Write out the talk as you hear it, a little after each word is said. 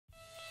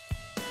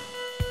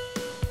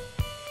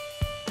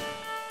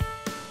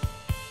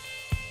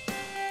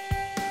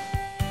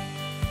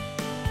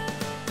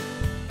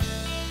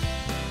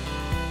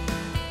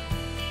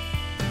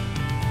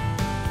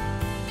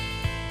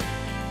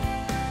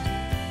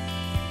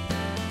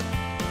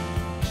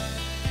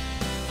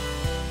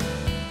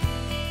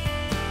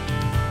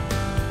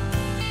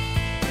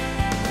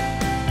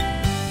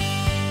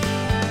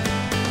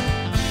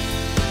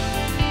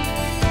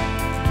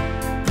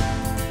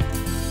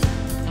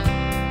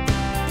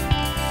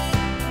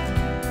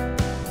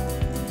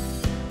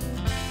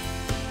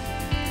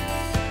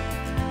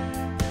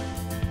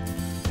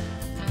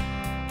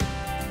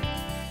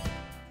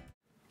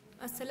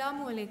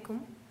Assalamu alaikum.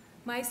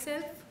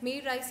 Myself,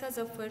 Mir Raisa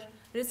Zafar,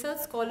 research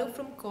scholar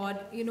from COD,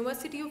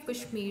 University of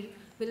Kashmir,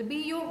 will be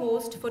your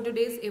host for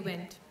today's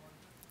event.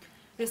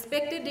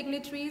 Respected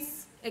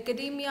dignitaries,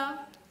 academia,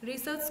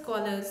 research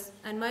scholars,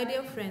 and my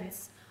dear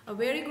friends, a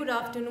very good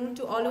afternoon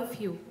to all of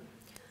you.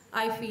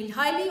 I feel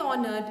highly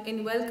honored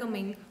in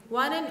welcoming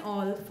one and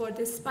all for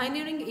this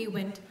pioneering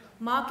event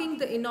marking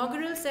the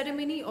inaugural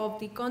ceremony of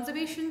the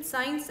Conservation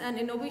Science and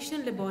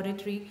Innovation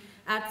Laboratory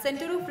at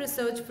Center of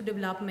Research for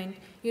Development,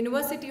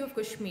 University of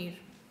Kashmir.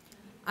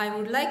 I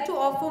would like to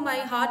offer my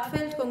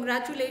heartfelt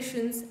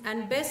congratulations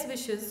and best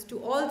wishes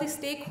to all the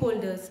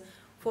stakeholders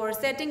for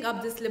setting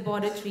up this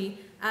laboratory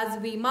as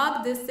we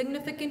mark this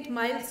significant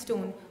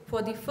milestone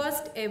for the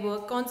first ever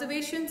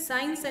Conservation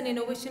Science and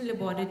Innovation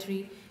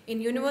Laboratory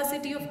in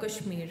University of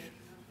Kashmir.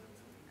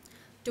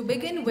 To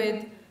begin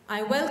with,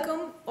 I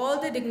welcome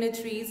all the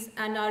dignitaries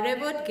and our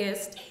revered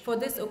guests for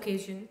this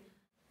occasion.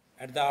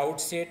 At the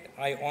outset,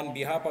 I, on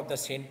behalf of the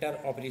Center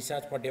of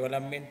Research for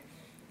Development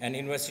and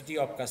University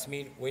of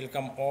Kashmir,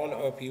 welcome all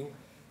of you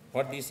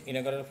for this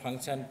inaugural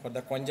function for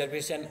the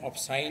conservation of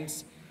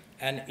science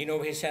and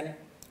innovation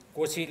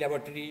Kosi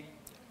Laboratory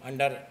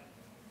under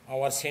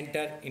our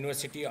Center,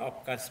 University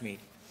of Kashmir.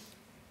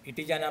 It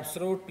is an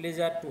absolute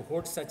pleasure to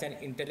host such an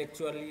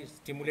intellectually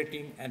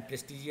stimulating and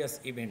prestigious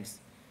event.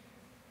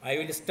 I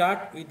will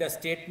start with the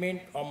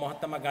statement of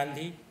Mahatma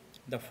Gandhi,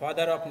 the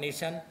father of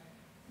nation.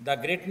 The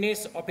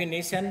greatness of a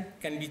nation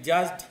can be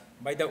judged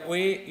by the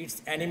way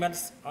its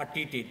animals are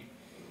treated.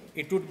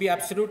 It would be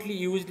absolutely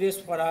useless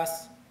for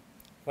us,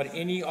 for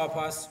any of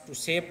us, to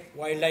save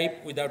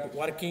wildlife without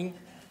working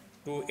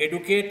to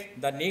educate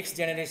the next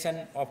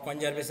generation of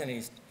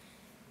conservationists.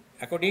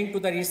 According to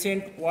the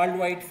recent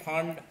Worldwide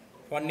Fund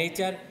for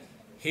Nature,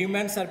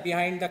 humans are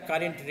behind the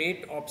current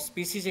rate of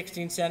species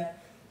extinction,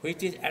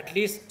 which is at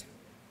least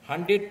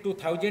 100 to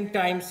 1,000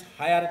 times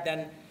higher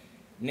than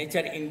nature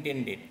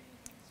intended.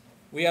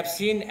 We have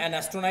seen an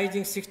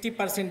astonishing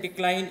 60%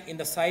 decline in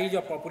the size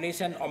of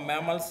population of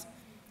mammals,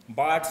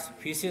 birds,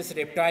 fishes,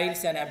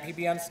 reptiles, and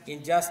amphibians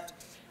in just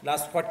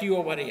last 40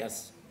 over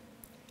years.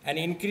 An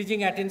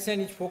increasing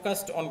attention is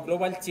focused on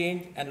global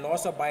change and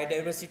loss of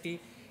biodiversity.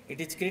 It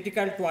is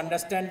critical to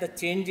understand the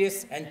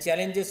changes and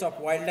challenges of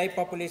wildlife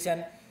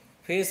population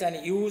face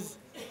and use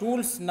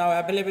tools now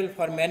available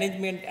for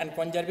management and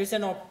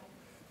conservation of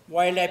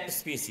wildlife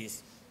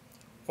species.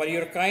 For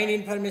your kind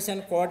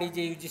information, COD is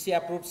a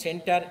UGC-approved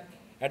center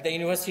at the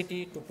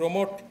university to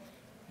promote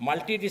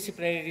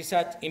multidisciplinary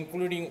research,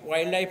 including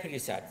wildlife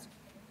research.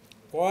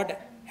 COD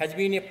has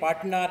been a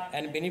partner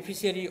and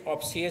beneficiary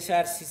of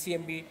CSR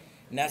CCMB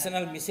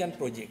National Mission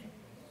Project.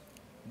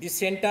 This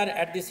center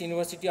at this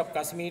University of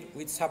Kashmir,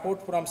 with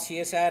support from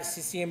CSR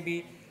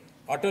CCMB,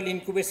 Atal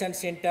Incubation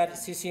Center,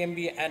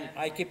 CCMB, and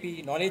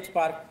IKP Knowledge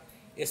Park,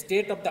 a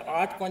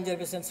state-of-the-art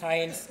conservation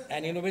science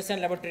and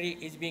innovation laboratory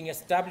is being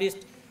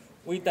established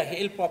with the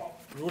help of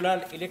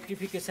Rural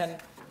Electrification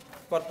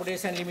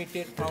Corporation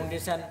Limited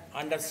Foundation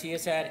under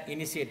CSR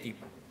initiative.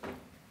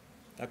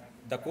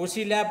 The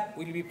Kosi Lab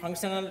will be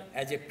functional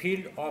as a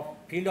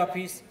field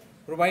office,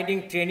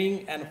 providing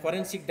training and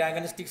forensic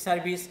diagnostic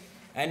service,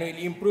 and will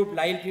improve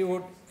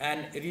livelihood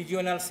and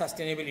regional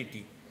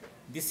sustainability.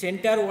 The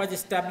center was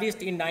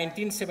established in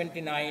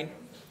 1979,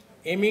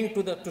 aiming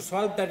to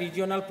solve the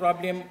regional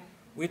problem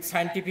with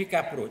scientific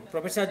approach.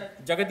 Professor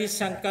Jagadish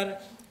Shankar,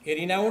 a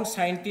renowned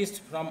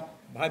scientist from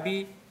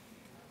Bhabhi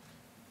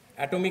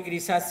Atomic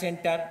Research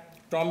Center,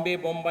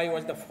 Trombay, Mumbai,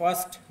 was the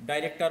first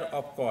director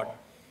of COD.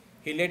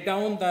 He laid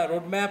down the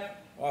roadmap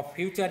of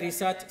future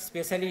research,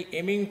 especially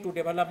aiming to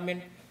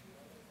development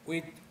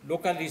with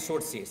local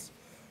resources.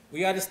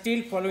 We are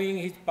still following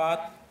his path.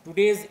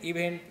 Today's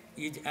event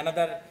is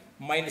another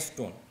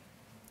milestone.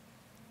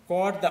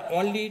 COD, the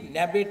only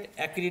NABET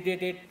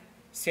accredited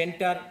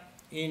center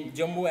in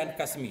Jammu and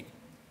Kashmir.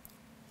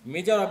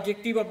 Major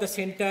objective of the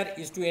center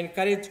is to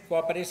encourage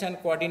cooperation,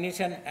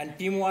 coordination, and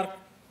teamwork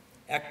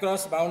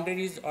across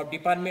boundaries of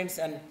departments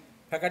and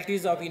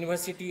faculties of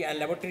university and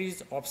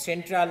laboratories of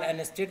central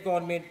and state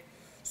government,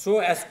 so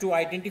as to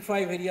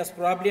identify various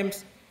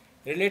problems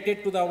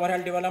related to the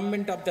overall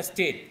development of the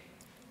state,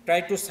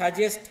 try to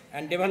suggest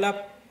and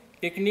develop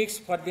techniques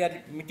for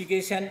their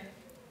mitigation,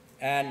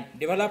 and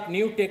develop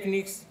new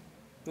techniques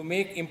to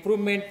make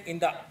improvement in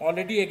the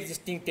already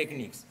existing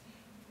techniques.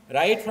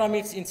 Right from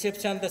its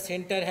inception, the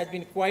center has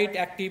been quite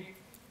active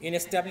in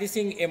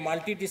establishing a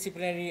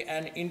multidisciplinary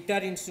and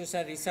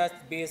inter-institutional research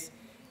base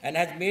and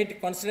has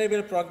made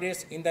considerable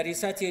progress in the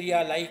research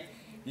area like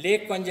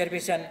lake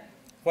conservation,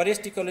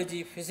 forest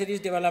ecology, fisheries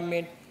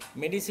development,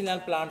 medicinal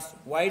plants,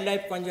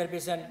 wildlife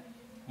conservation,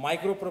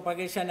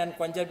 micropropagation and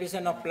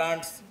conservation of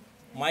plants,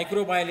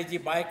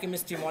 microbiology,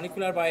 biochemistry,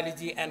 molecular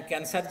biology, and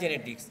cancer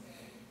genetics.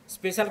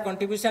 Special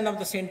contribution of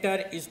the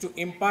center is to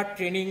impart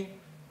training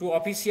to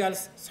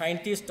officials,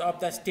 scientists of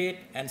the state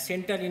and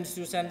central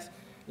institutions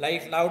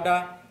like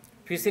LAUDA,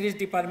 Fisheries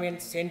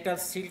Department, Central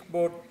Silk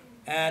Board,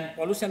 and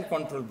Pollution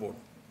Control Board.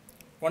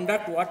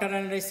 Conduct water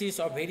analysis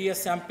of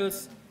various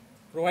samples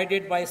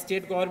provided by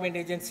state government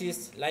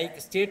agencies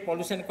like State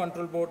Pollution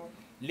Control Board,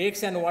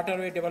 Lakes and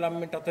Waterway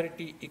Development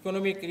Authority,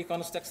 Economic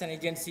Reconstruction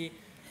Agency,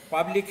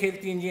 Public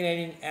Health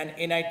Engineering, and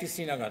NIT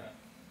Srinagar.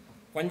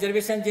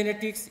 Conservation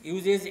genetics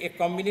uses a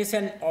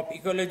combination of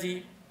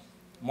ecology,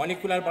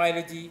 molecular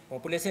biology,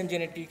 population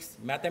genetics,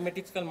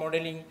 mathematical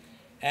modeling,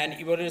 and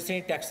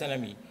evolutionary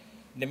taxonomy.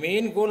 The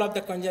main goal of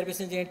the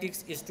conservation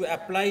genetics is to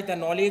apply the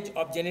knowledge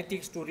of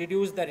genetics to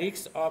reduce the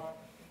risks of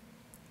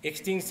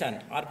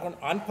extinction.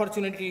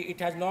 Unfortunately, it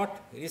has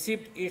not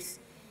received its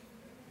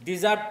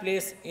deserved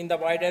place in the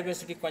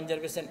biodiversity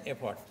conservation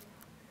effort.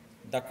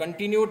 The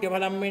continued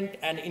development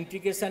and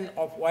integration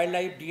of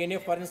wildlife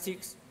DNA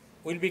forensics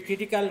will be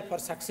critical for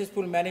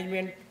successful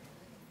management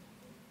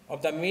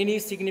of the many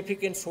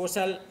significant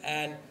social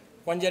and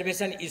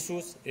conservation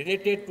issues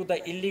related to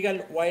the illegal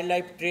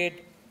wildlife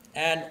trade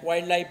and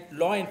wildlife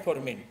law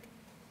enforcement.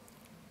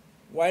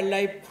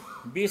 Wildlife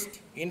beasts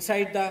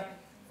inside the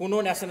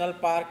Kuno National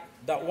Park,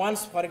 the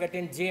once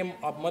forgotten gem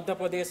of Madhya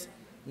Pradesh,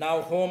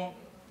 now home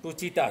to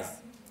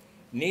cheetahs.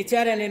 Nature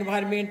and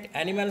environment,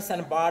 animals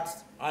and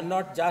birds are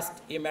not just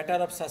a matter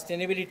of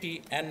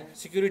sustainability and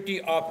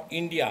security of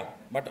India,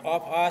 but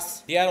of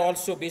us. They are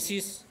also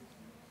basis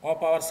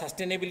of our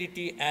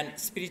sustainability and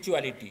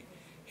spirituality.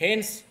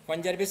 Hence,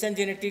 conservation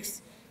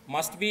genetics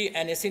must be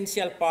an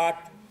essential part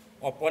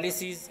of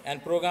policies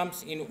and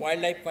programs in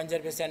wildlife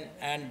conservation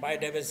and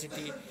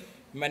biodiversity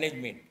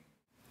management.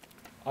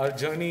 Our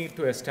journey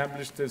to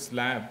establish this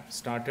lab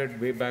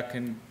started way back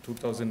in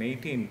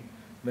 2018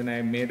 when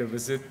I made a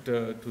visit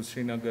to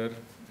Srinagar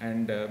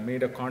and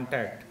made a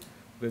contact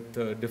with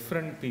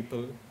different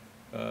people,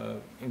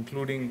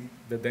 including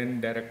the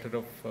then director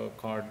of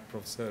CORD,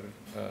 Professor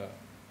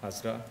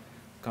Hazra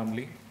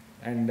Kamli,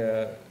 and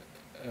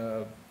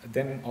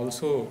then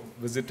also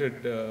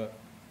visited the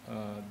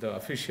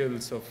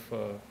officials of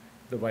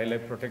the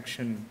Wildlife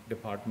Protection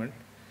Department.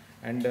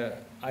 And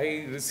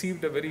I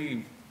received a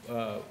very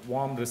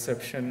warm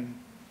reception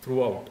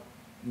throughout,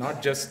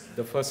 not just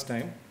the first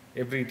time,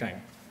 every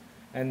time.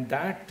 And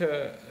that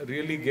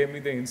really gave me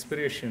the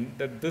inspiration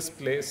that this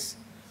place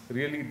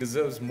really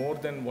deserves more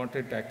than what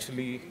it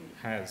actually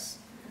has.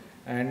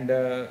 And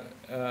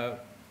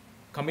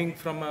coming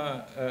from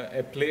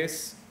a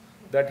place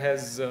that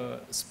has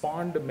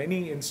spawned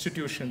many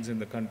institutions in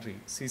the country,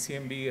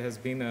 CCMB has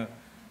been a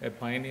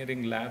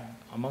pioneering lab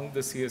among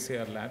the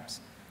CSAR labs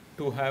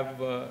to have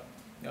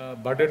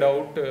budded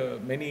out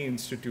many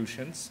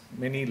institutions,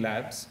 many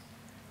labs,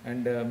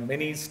 and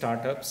many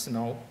startups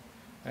now,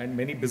 and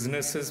many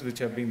businesses which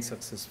have been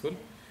successful.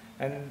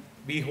 And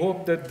we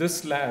hope that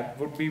this lab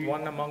would be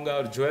one among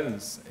our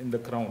jewels in the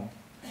crown.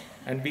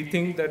 And we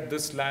think that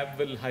this lab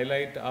will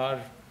highlight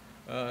our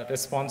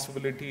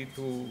responsibility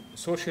to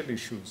social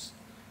issues,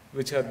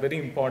 which are very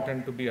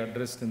important to be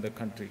addressed in the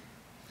country.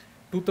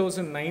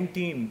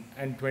 2019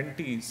 and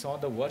 20 saw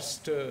the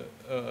worst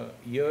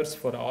years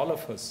for all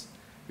of us.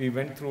 We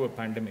went through a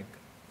pandemic.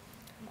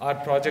 Our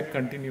project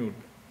continued.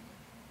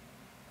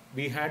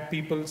 We had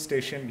people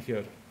stationed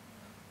here.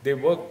 They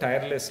worked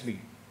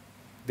tirelessly.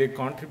 They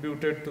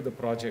contributed to the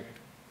project.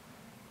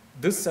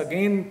 This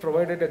again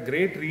provided a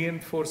great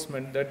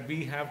reinforcement that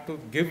we have to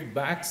give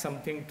back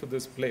something to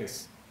this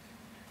place.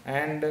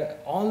 And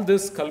all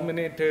this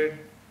culminated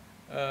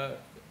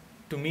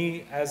to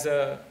me as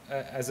a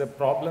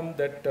problem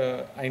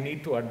that I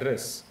need to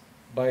address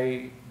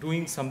by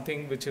doing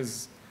something which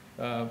is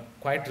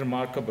quite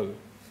remarkable.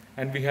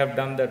 And we have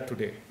done that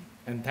today.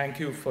 And thank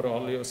you for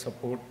all your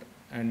support.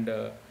 And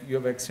you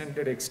have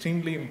extended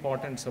extremely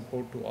important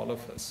support to all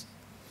of us.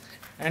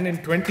 And in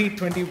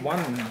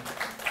 2021,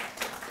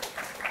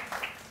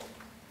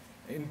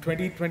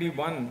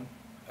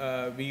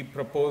 we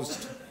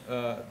proposed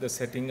the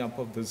setting up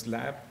of this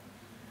lab.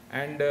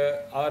 And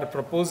our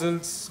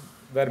proposals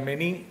were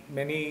many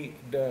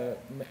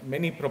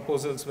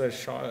proposals were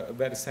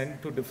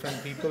sent to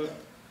different people.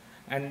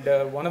 And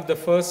one of the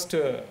first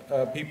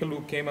people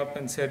who came up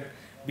and said,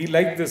 "We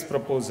like this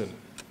proposal.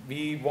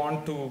 We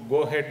want to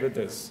go ahead with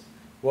this,"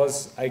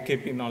 was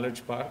IKP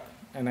Knowledge Park.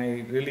 And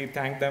I really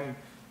thank them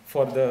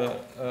for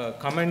the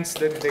comments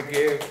that they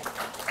gave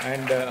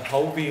and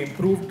how we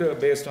improved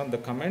based on the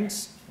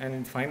comments.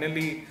 And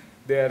finally,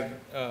 they are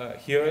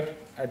here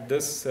at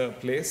this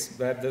place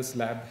where this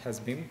lab has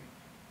been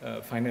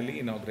finally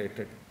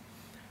inaugurated.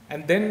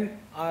 And then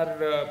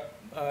our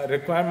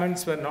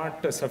requirements were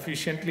not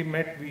sufficiently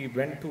met. We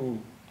went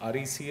to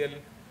RECL,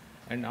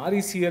 and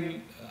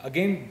RECL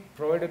again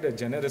provided a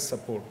generous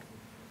support.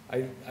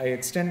 I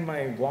extend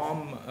my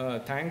warm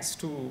thanks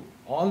to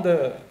all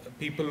the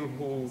people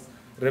who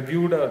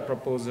reviewed our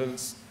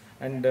proposals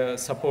and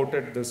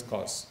supported this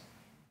cause.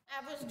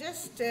 I was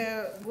just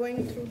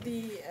going through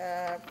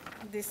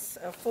this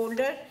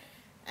folder,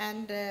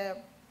 and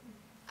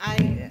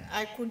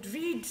I could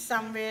read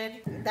somewhere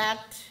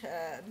that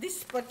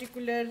this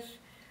particular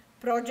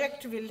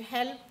project will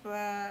help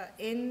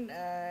in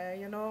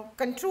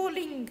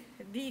controlling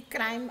the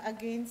crime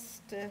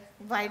against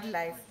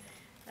wildlife.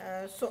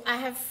 So I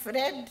have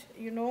read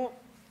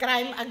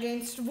crime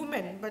against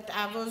women, but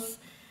I was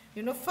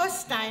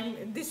first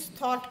time this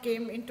thought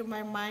came into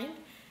my mind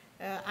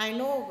I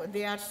know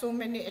there are so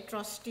many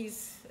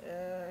atrocities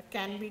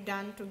can be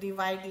done to the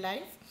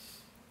wildlife,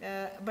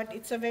 but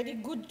it's a very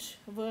good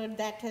word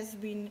that has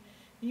been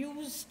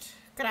used,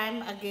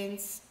 crime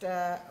against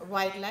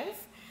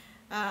wildlife.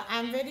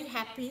 I'm very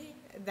happy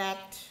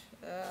that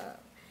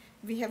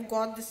we have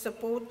got the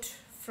support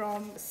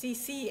from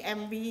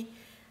CCMB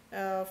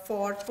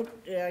for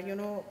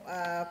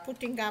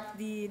putting up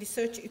the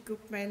research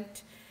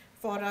equipment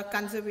for a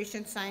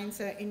conservation science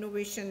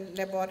innovation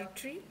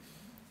laboratory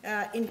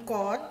in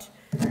COD.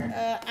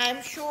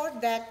 I'm sure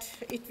that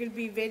it will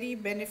be very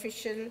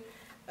beneficial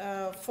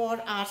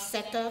for our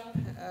setup,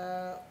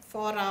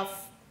 for our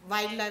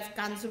wildlife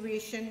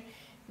conservation.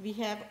 We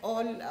have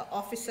all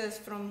officers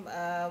from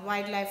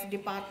wildlife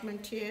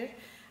department here.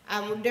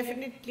 I would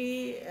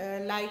definitely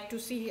like to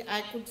see,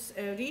 I could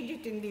read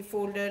it in the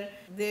folder.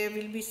 There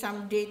will be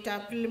some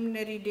data,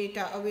 preliminary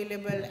data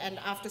available, and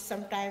after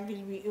some time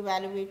we'll be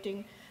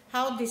evaluating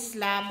how this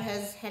lab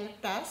has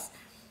helped us.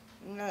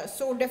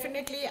 So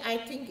definitely I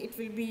think it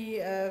will be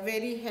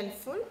very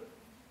helpful.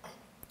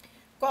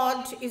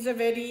 COD is a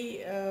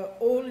very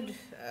old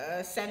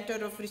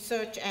center of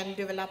research and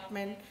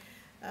development,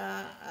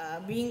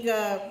 being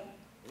a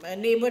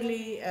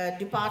neighborly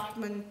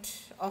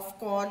department of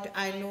COD.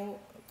 I know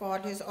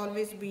COD has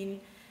always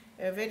been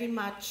very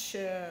much,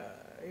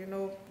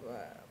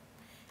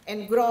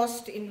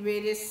 engrossed in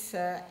various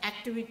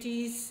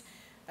activities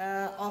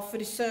of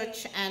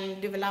research and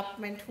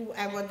development,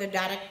 whoever the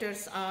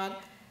directors are.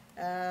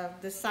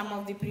 Some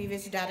of the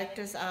previous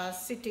directors are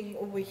sitting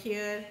over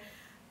here.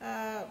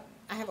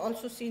 I have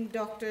also seen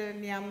Dr.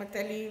 Niamat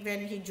Ali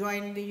when he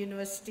joined the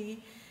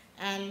university,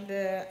 and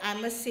I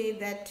must say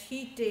that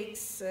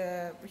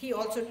he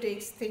also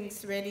takes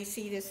things very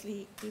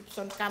seriously, keeps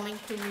on coming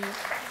to me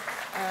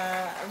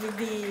with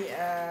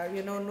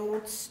the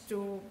notes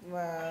to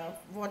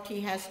what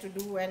he has to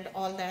do and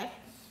all that.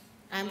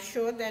 I'm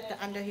sure that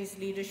under his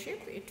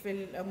leadership it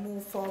will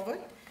move forward,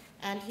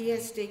 and he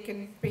has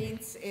taken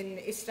pains in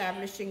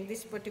establishing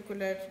this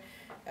particular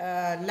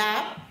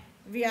lab.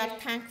 We are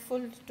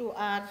thankful to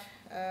our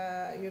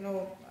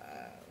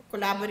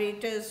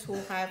collaborators who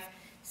have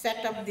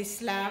set up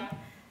this lab,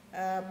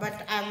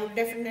 but I would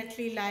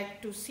definitely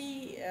like to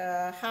see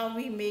how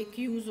we make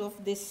use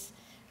of this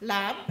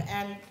lab,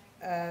 and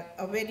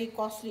a very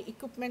costly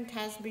equipment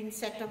has been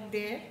set up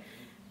there.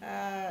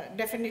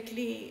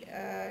 Definitely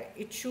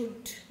it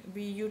should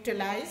be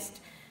utilized,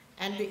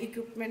 and the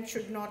equipment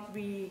should not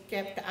be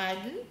kept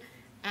idle.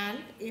 And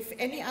if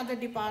any other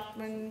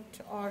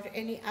department or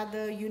any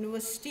other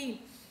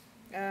university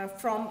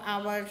from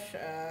our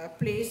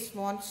place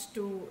wants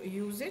to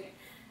use it,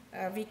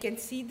 we can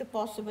see the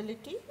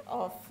possibility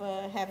of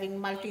having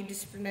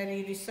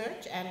multidisciplinary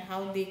research and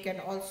how they can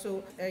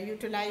also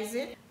utilize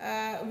it.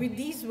 With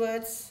these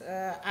words,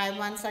 I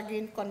once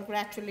again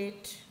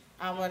congratulate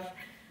our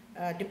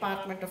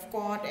Department of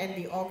COD and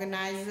the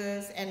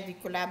organizers and the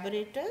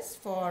collaborators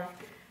for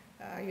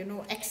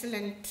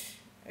excellent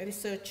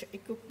research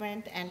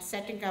equipment and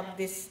setting up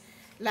this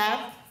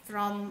lab.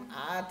 From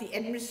the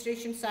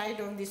administration side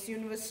of this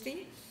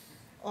university,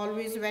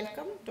 always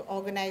welcome to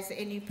organize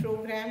any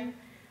program,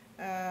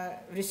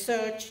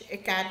 research,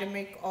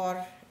 academic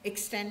or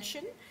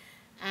extension,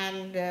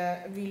 and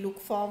we look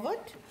forward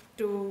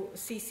to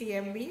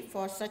CCMB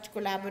for such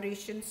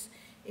collaborations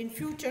in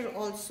future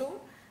also,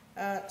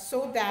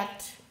 so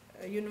that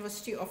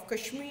University of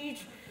Kashmir,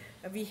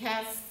 we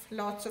have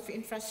lots of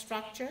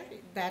infrastructure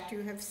that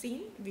you have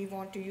seen. We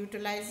want to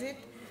utilize it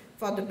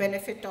for the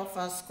benefit of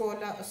our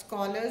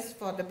scholars,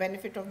 for the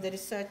benefit of the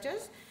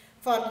researchers,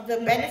 for the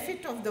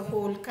benefit of the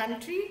whole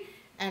country,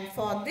 and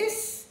for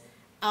this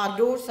our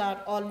doors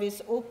are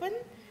always open,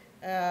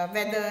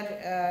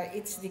 whether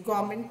it's the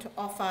government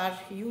of our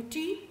UT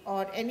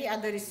or any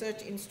other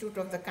research institute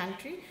of the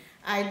country.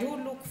 I do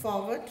look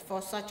forward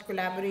for such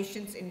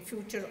collaborations in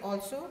future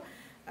also.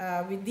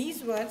 With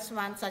these words,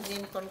 once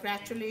again,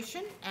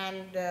 congratulations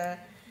and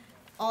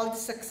all the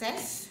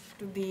success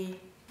to the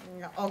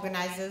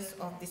organizers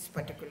of this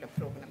particular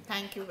program.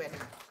 Thank you very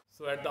much.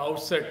 So at the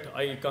outset,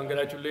 I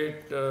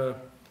congratulate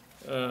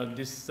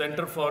this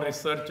Center for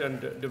Research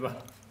and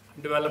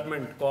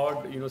Development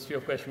called University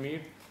of Kashmir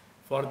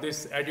for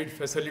this added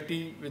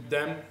facility with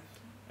them.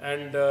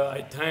 And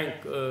I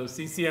thank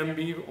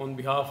CCMB on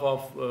behalf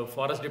of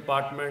Forest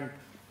Department,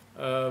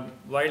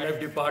 Wildlife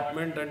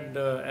Department, and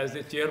as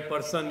a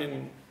chairperson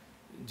in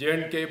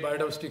J&K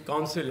Biodiversity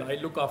Council, I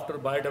look after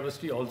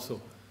biodiversity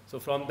also. So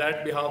from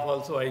that behalf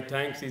also, I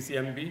thank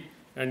CCMB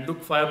and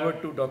look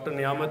forward to Dr.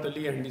 Niamat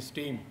Ali and his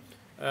team.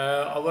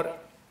 Our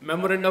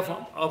memorandum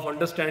of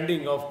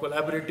understanding of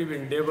collaborative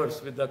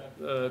endeavors with the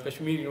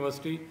Kashmir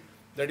University,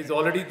 that is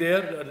already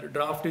there. The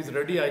draft is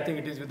ready. I think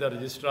it is with the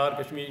Registrar,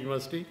 Kashmir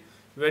University.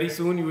 Very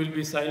soon you will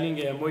be signing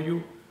a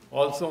MOU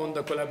also on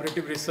the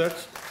collaborative research.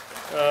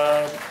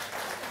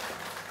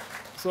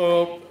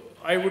 So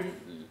I would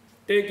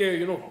take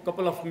a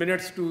couple of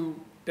minutes to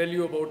tell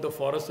you about the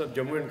forests of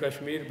Jammu and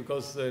Kashmir,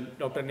 because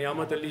Dr.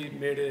 Niamat Ali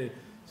made a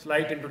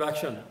slight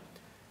introduction.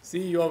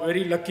 See, you are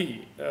very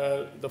lucky.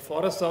 The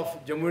forests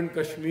of Jammu and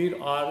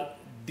Kashmir are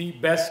the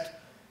best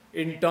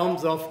in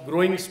terms of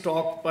growing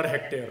stock per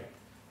hectare.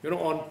 You know,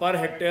 on per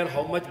hectare,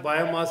 how much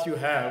biomass you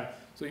have.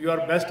 So you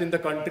are best in the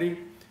country.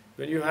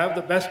 When you have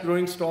the best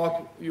growing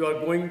stock, you are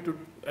going to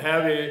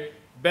have a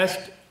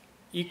best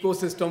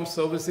ecosystem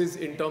services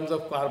in terms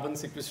of carbon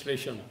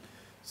sequestration.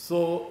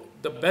 So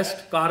the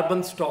best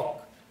carbon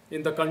stock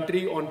in the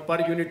country on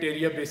per unit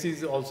area basis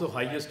is also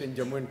highest in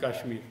Jammu and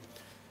Kashmir.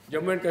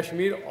 Jammu and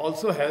Kashmir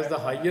also has the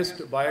highest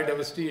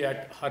biodiversity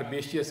at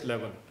herbaceous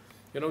level.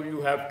 You know,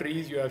 you have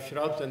trees, you have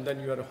shrubs, and then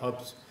you have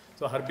herbs.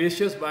 So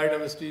herbaceous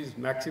biodiversity is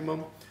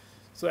maximum.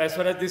 So as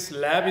far as this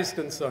lab is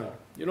concerned,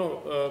 you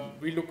know,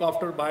 we look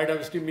after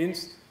biodiversity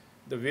means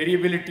the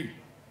variability,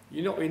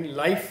 you know, in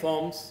life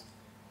forms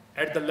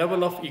at the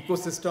level of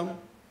ecosystem,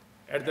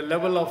 at the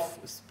level of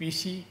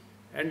species,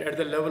 and at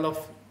the level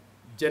of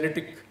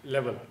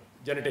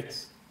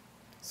genetics.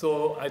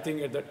 So I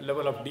think at the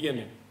level of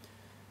DNA.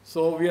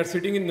 So we are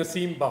sitting in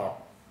Naseem Bagh,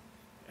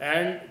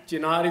 and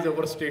Chinar is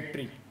our state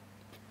tree.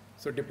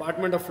 So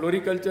Department of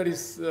Floriculture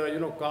is, you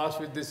know, tasked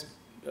with this,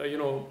 you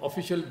know,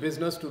 official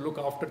business to look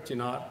after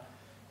Chinar.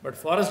 But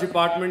Forest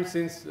Department,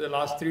 since the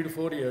last 3 to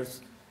 4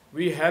 years,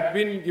 we have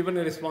been given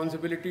a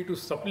responsibility to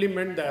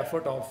supplement the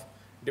effort of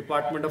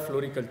Department of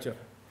Floriculture.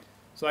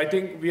 So I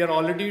think we are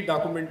already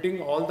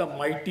documenting all the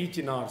mighty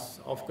Chinars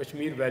of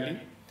Kashmir Valley.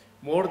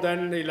 More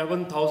than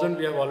 11,000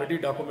 we have already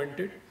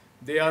documented.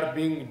 They are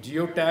being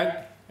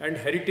geotagged, and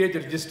heritage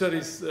register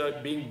is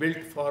being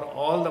built for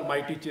all the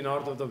mighty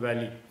Chinars of the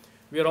valley.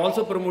 We are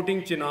also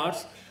promoting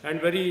Chinars,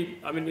 and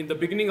in the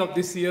beginning of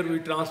this year, we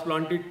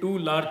transplanted 2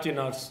 large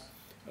Chinars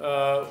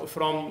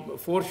from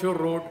Foreshore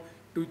Road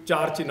to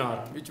Char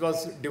Chinar, which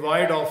was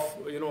divide of,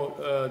 you know,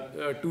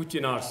 2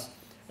 Chinars.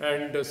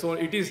 And so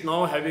it is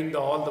now having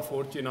all the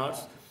 4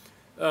 Chinars.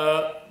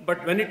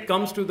 But when it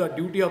comes to the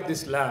duty of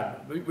this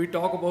lab, we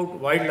talk about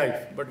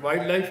wildlife, but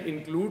wildlife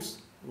includes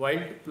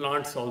wild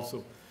plants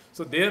also.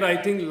 So there I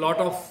think a lot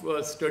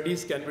of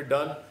studies can be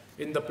done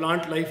in the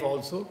plant life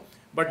also.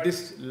 But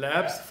this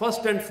lab's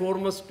first and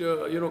foremost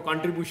you know,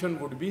 contribution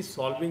would be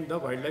solving the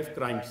wildlife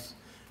crimes.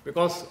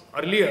 Because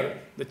earlier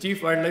the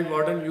Chief Wildlife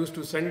Warden used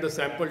to send the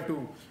sample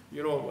to,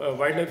 you know,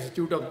 Wildlife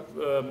Institute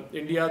of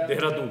India,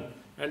 Dehradun,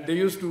 and they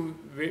used to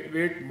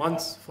wait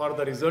months for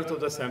the results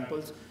of the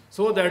samples,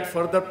 so that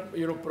further,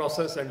 you know,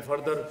 process and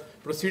further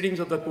proceedings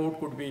of the court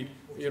could be,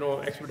 you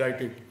know,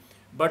 expedited.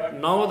 But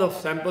now the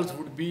samples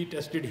would be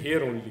tested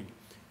here only.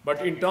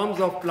 But in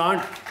terms of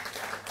plants,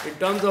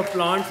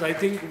 I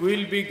think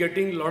we'll be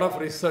getting a lot of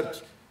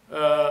research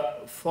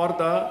for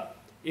the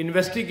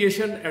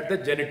investigation at the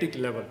genetic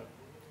level.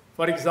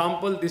 For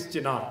example, this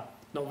Chinar.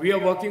 Now we are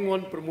working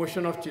on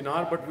promotion of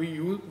Chinar, but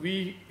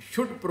we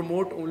should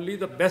promote only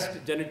the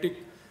best genetic,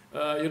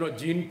 you know,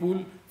 gene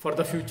pool for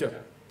the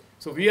future.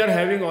 So we are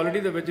having already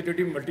the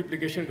vegetative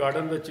multiplication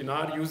garden with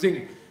Chinar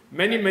using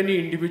many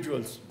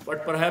individuals,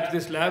 but perhaps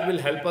this lab will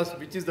help us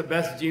which is the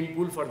best gene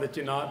pool for the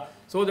Chinar,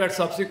 so that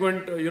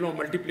subsequent, you know,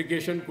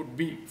 multiplication could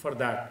be for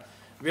that.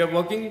 We are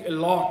working a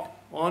lot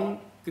on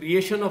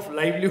creation of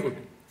livelihood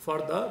for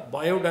the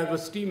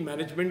biodiversity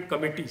management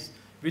committees,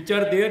 which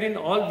are there in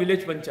all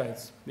village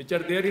panchayats,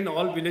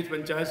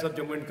 of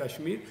Jammu and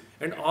Kashmir,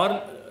 and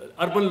all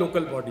urban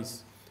local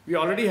bodies. We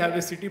already have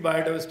a city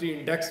biodiversity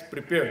index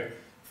prepared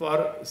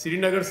for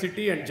Srinagar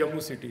city and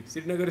Jammu city.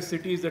 Srinagar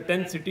city is the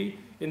 10th city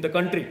in the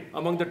country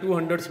among the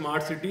 200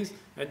 smart cities,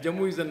 and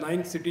Jammu is the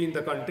 9th city in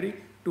the country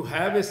to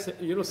have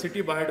a, you know,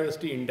 city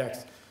biodiversity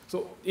index.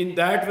 So in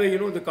that way, you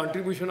know, the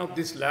contribution of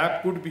this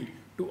lab could be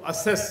to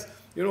assess,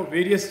 you know,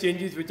 various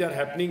changes which are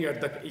happening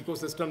at the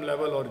ecosystem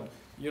level or,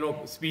 you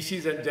know,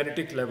 species and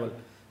genetic level.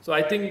 So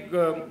I think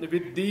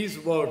with these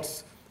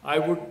words, I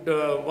would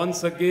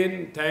once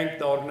again thank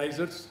the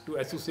organizers to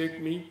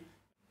associate me.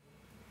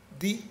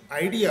 The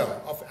idea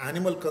of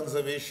animal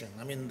conservation,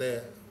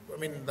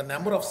 the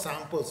number of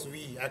samples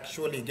we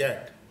actually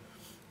get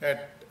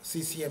at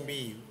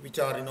CCMB, which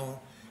are, you know,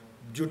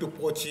 due to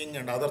poaching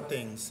and other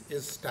things,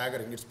 is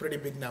staggering. It's pretty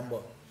big number.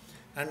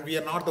 And we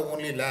are not the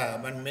only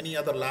lab, and many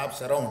other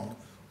labs around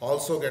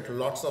also get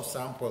lots of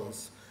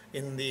samples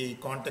in the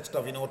context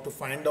of, you know, to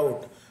find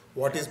out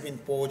what is being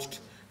poached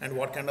and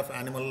what kind of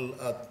animal,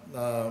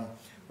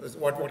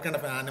 what kind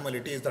of an animal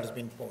it is that has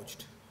been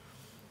poached.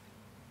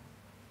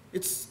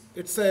 It's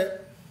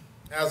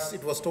as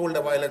it was told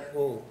a while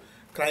ago,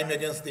 crime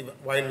against the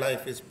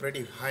wildlife is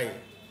pretty high.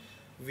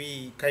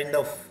 We kind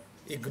of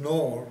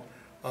ignore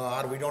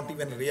or we don't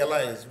even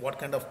realize what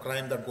kind of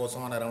crime that goes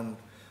on around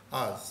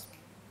us.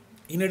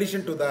 In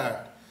addition to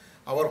that,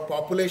 our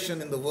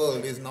population in the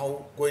world is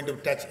now going to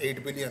touch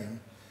 8 billion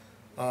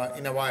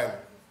in a while,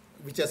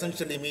 which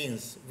essentially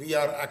means we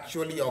are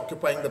actually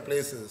occupying the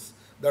places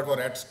that were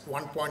at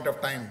one point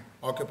of time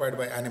occupied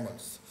by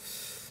animals,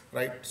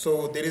 right?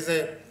 So there is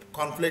a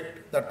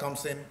conflict that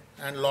comes in,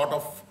 and lot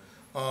of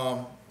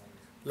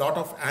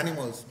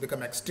animals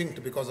become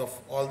extinct because of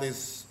all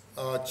these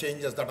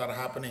changes that are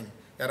happening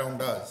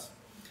around us.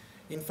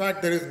 In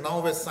fact, there is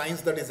now a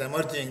science that is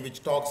emerging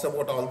which talks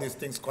about all these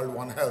things called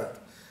One Health,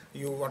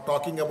 You are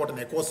talking about an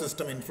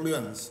ecosystem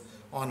influence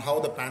on how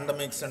the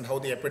pandemics and how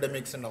the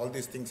epidemics and all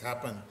these things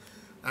happen.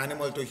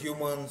 Animal to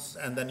humans,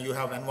 and then you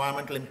have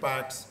environmental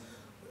impacts.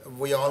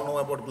 We all know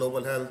about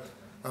global health,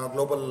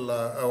 global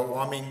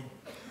warming.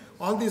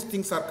 All these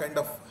things are kind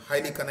of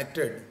highly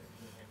connected.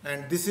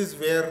 And this is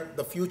where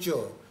the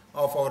future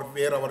of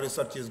where our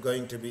research is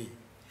going to be.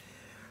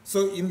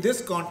 So in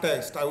this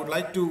context, I would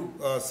like to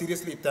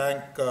seriously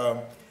thank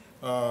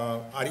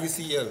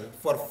RECL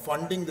for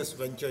funding this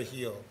venture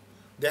here.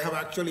 They have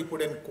actually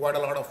put in quite a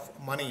lot of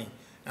money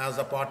as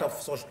a part of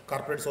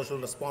corporate social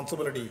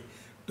responsibility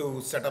to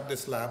set up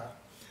this lab,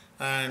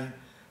 and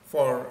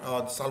for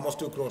it's almost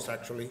 2 crores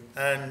actually.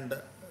 And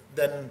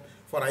then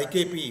for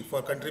IKP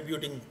for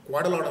contributing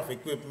quite a lot of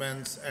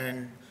equipments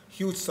and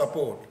huge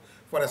support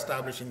for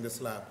establishing this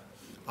lab.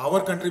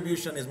 Our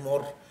contribution is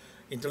more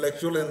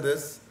intellectual in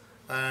this,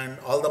 and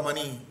all the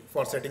money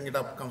for setting it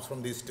up comes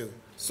from these two.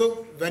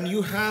 So when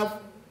you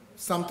have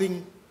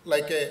something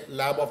like a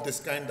lab of this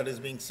kind that is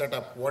being set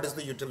up, what is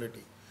the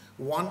utility?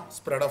 One,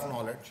 spread of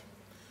knowledge.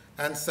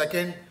 And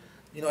second,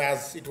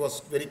 as it was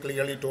very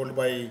clearly told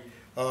by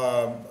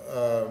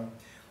Dr.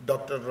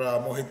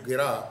 Mohit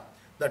Gira,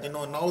 that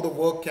now the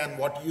work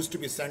what used to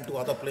be sent to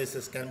other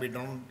places can be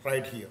done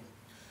right here.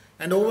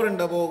 And over and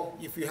above,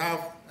 if you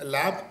have a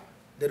lab,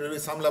 there will be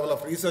some level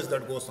of research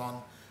that goes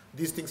on.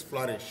 These things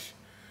flourish.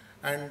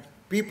 And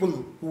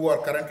people who are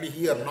currently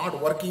here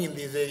not working in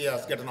these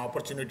areas get an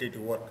opportunity to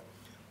work.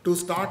 To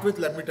start with,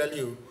 let me tell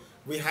you,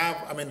 we have,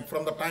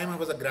 from the time I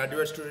was a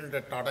graduate student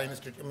at Tata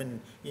Institute,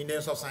 Indian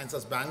Institute of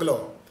Sciences,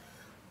 Bangalore,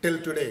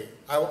 till today,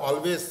 I've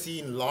always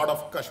seen a lot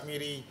of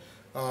Kashmiri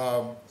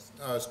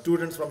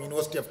students from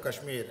University of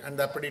Kashmir, and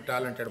they're pretty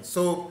talented.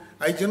 So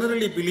I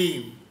generally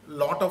believe a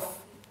lot of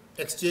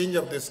exchange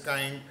of this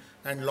kind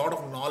and a lot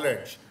of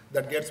knowledge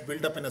that gets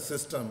built up in a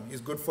system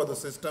is good for the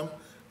system.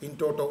 In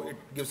total, it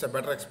gives a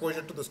better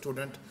exposure to the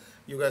student.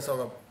 You guys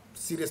are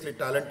seriously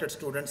talented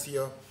students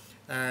here,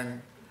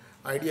 and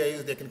idea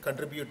is they can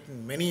contribute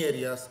in many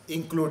areas,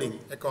 including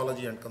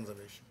ecology and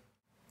conservation.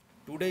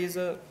 Today is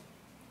a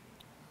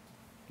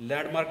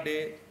landmark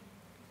day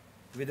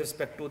with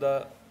respect to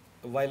the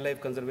wildlife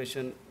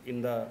conservation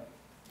in the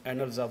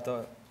annals of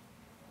the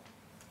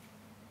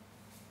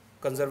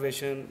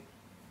conservation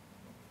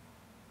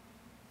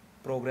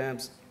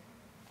programs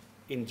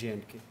in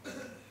J&K.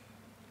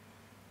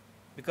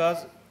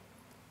 Because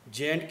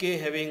J&K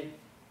having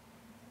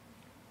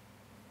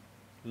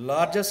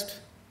largest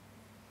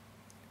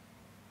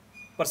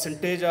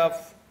percentage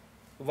of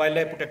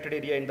wildlife protected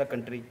area in the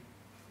country.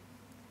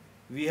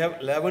 We have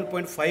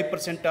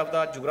 11.5% of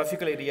the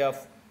geographical area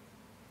of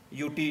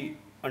UT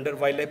under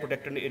wildlife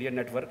protected area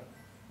network,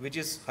 which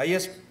is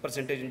highest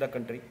percentage in the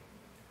country.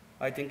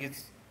 I think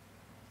it's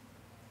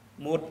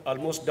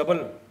almost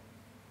double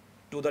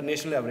to the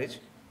national average.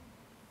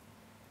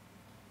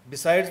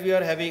 Besides, we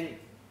are having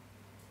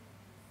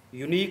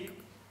unique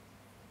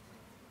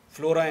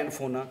flora and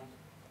fauna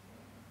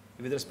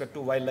with respect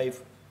to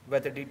wildlife,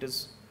 whether it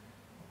is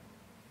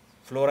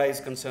flora is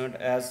concerned,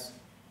 as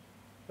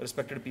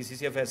respected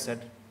PCCF has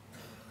said.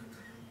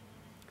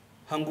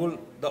 Hangul,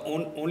 the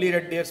only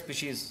red deer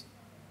species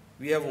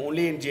we have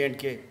only in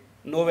J&K,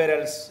 nowhere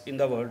else in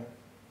the world.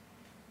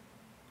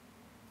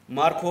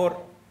 Markhor,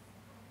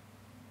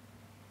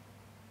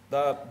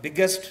 the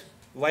biggest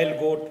wild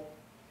goat,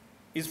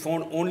 is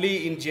found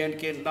only in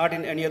J&K, not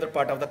in any other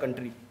part of the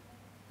country.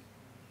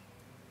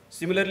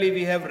 Similarly,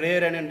 we have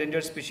rare and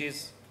endangered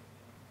species.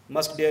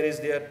 Musk deer is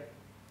there,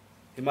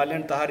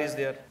 Himalayan tahar is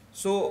there.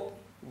 So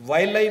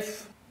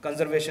wildlife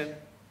conservation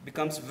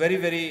becomes very,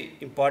 very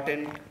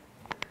important,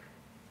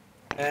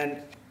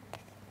 and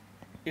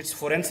its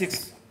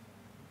forensics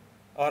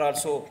are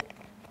also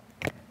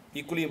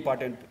equally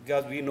important,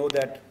 because we know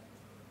that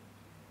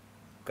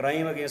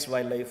crime against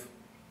wildlife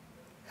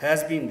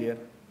has been there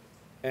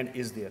and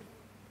is there.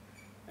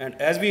 And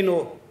as we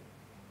know,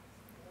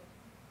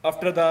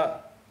 after the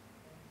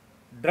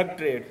drug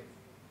trade,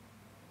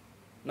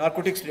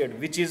 narcotics trade,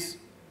 which is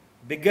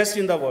biggest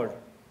in the world,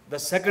 the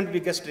second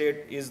biggest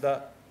trade is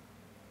the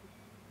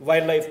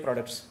wildlife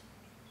products,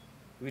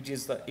 which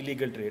is the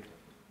illegal trade.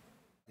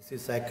 This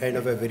is a kind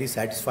of a very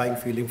satisfying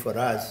feeling for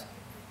us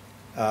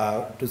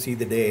to see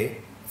the day.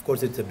 Of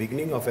course, it's the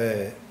beginning of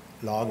a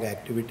long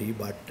activity,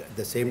 but at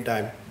the same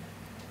time,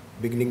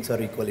 beginnings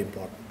are equally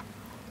important.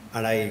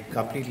 And I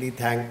completely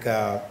thank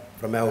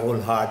from my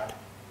whole heart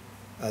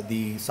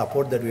the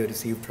support that we have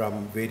received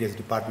from various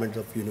departments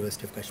of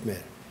University of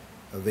Kashmir.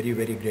 I'm very,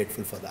 very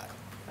grateful for that.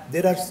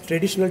 There are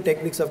traditional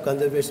techniques of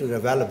conservation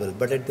available,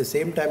 but at the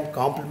same time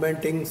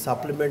complementing,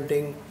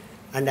 supplementing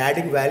and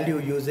adding value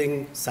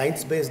using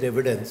science-based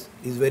evidence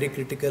is very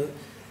critical.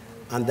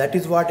 And that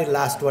is what in the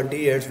last 20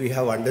 years we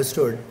have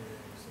understood.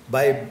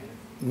 By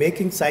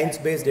making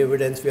science-based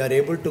evidence, we are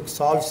able to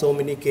solve so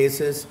many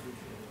cases,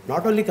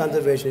 not only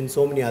conservation,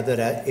 so many other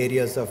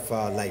areas of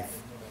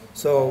life.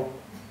 So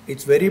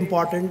it's very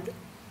important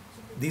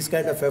these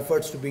kind of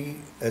efforts to be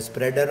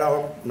spread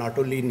around, not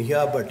only in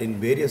here, but in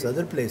various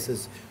other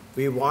places.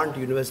 We want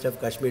University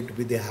of Kashmir to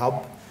be the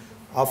hub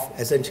of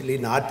essentially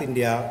North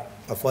India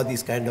for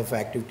these kind of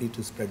activity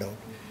to spread out.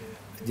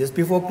 Just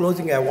before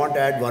closing, I want to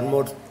add one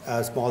more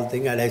small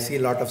thing, and I see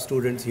a lot of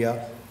students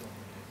here.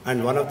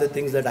 And one of the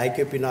things that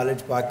IKP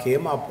Knowledge Park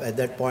came up at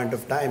that point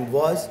of time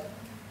was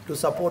to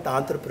support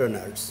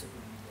entrepreneurs.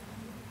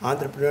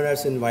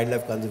 Entrepreneurs in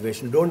wildlife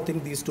conservation. Don't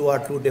think these two are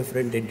two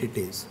different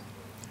entities.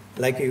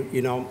 Like,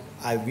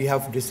 we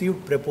have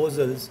received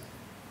proposals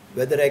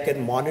whether I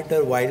can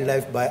monitor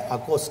wildlife by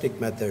acoustic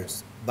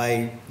methods,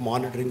 by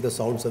monitoring the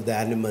sounds of the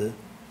animal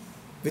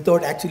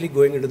without actually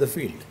going into the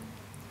field,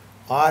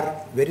 or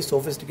very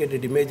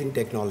sophisticated imaging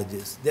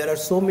technologies. There are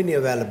so many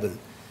available,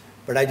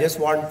 but I just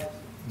want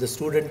the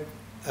student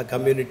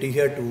community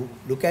here to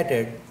look at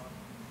it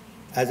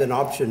as an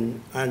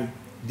option. And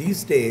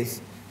these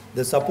days,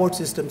 the support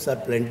systems are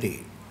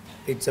plenty.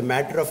 It's a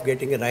matter of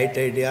getting a right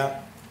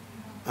idea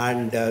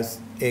and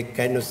a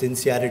kind of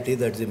sincerity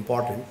that's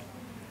important.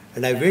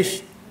 And I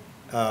wish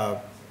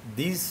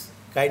these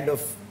kind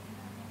of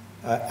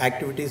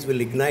activities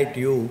will ignite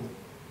you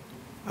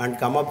and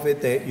come up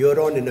with your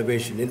own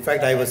innovation. In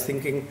fact, I was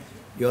thinking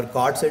your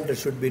COD center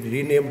should be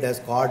renamed as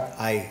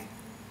COD-I,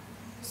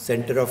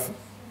 Center of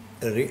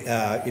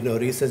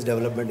Research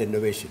Development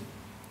Innovation.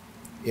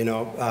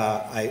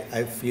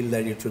 I feel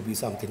that it should be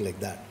something like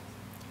that.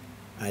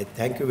 I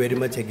thank you very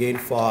much again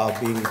for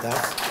being with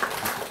us.